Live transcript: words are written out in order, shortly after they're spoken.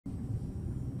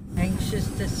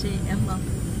anxious to see Emma.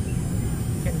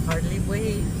 Can hardly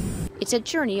wait. It's a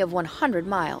journey of 100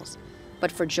 miles,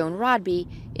 but for Joan Rodby,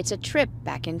 it's a trip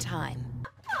back in time.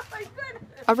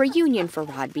 A reunion for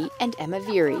Rodby and Emma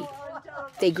Veary.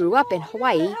 They grew up in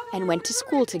Hawaii and went to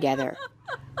school together.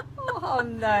 Oh, how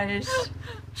nice.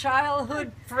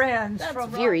 Childhood friends.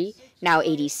 Veary, now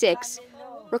 86,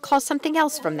 recalls something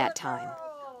else from that time.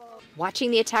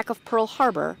 Watching the attack of Pearl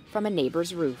Harbor from a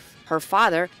neighbor's roof. Her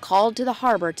father called to the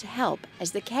harbor to help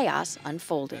as the chaos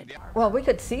unfolded. Well, we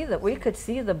could see the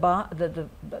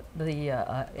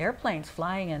airplanes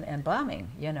flying and bombing,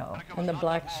 you know. And the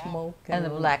black smoke. And the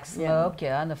black smoke,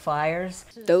 yeah, and the fires.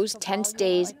 Those tense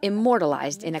days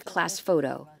immortalized in a class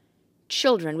photo.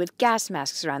 Children with gas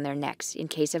masks around their necks in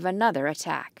case of another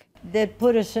attack. They'd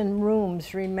put us in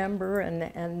rooms, remember,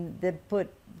 and they'd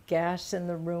put gas in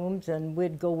the rooms, and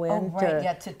we'd go in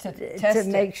to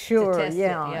make sure,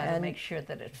 and make sure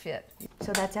that it fit.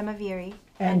 So that's Emma Veary.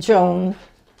 And Joan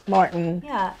Martin.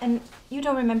 Yeah, and you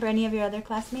don't remember any of your other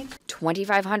classmates?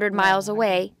 2,500 miles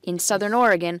away, in southern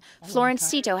Oregon, Florence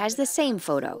Cito has the same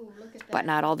photo, but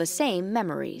not all the same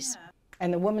memories.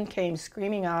 And the woman came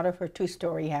screaming out of her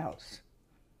two-story house.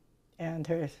 And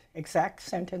her exact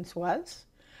sentence was,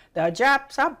 "The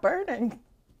Japs are burning,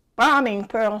 bombing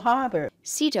Pearl Harbor."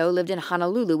 Cito lived in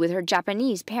Honolulu with her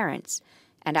Japanese parents,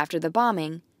 and after the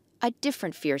bombing, a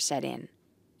different fear set in: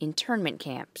 internment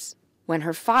camps. When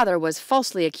her father was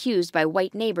falsely accused by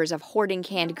white neighbors of hoarding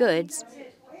canned goods,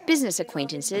 business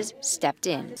acquaintances stepped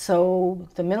in. So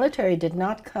the military did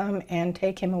not come and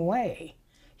take him away.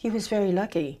 He was very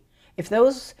lucky. If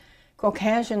those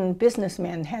Caucasian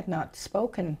businessmen had not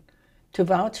spoken to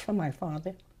vouch for my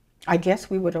father, I guess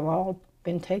we would have all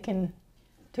been taken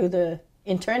to the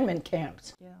internment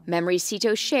camps. Memories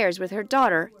Cito shares with her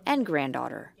daughter and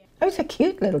granddaughter. I was a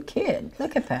cute little kid.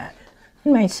 Look at that.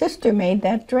 My sister made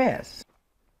that dress.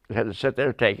 I had to sit there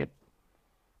and take it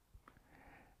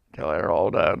till they're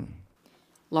all done.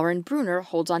 Lauren Bruner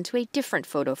holds on to a different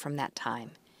photo from that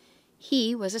time.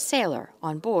 He was a sailor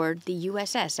on board the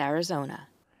USS Arizona.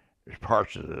 There's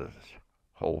parts of this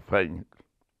whole thing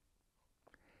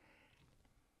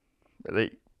that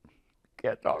they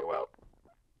can't talk about.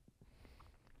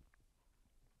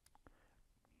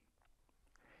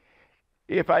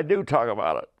 If I do talk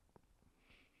about it,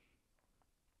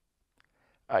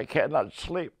 I cannot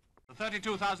sleep. The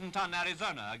 32,000-ton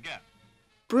Arizona again.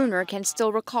 Bruner can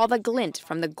still recall the glint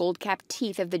from the gold-capped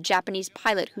teeth of the Japanese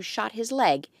pilot who shot his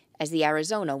leg as the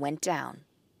Arizona went down.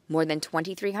 More than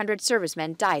 2,300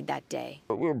 servicemen died that day.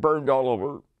 We were burned all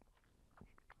over.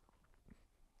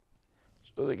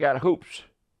 So they got hoops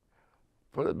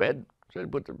for the bed, so they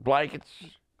put the blankets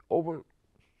over.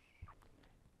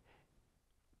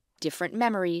 Different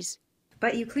memories.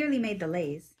 But you clearly made the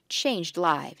lays. Changed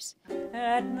lives.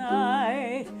 As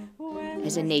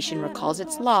a nation recalls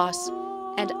its loss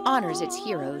and honors its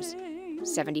heroes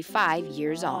 75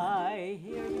 years on.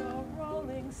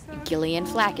 Gillian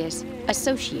Flackis,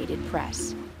 Associated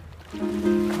Press.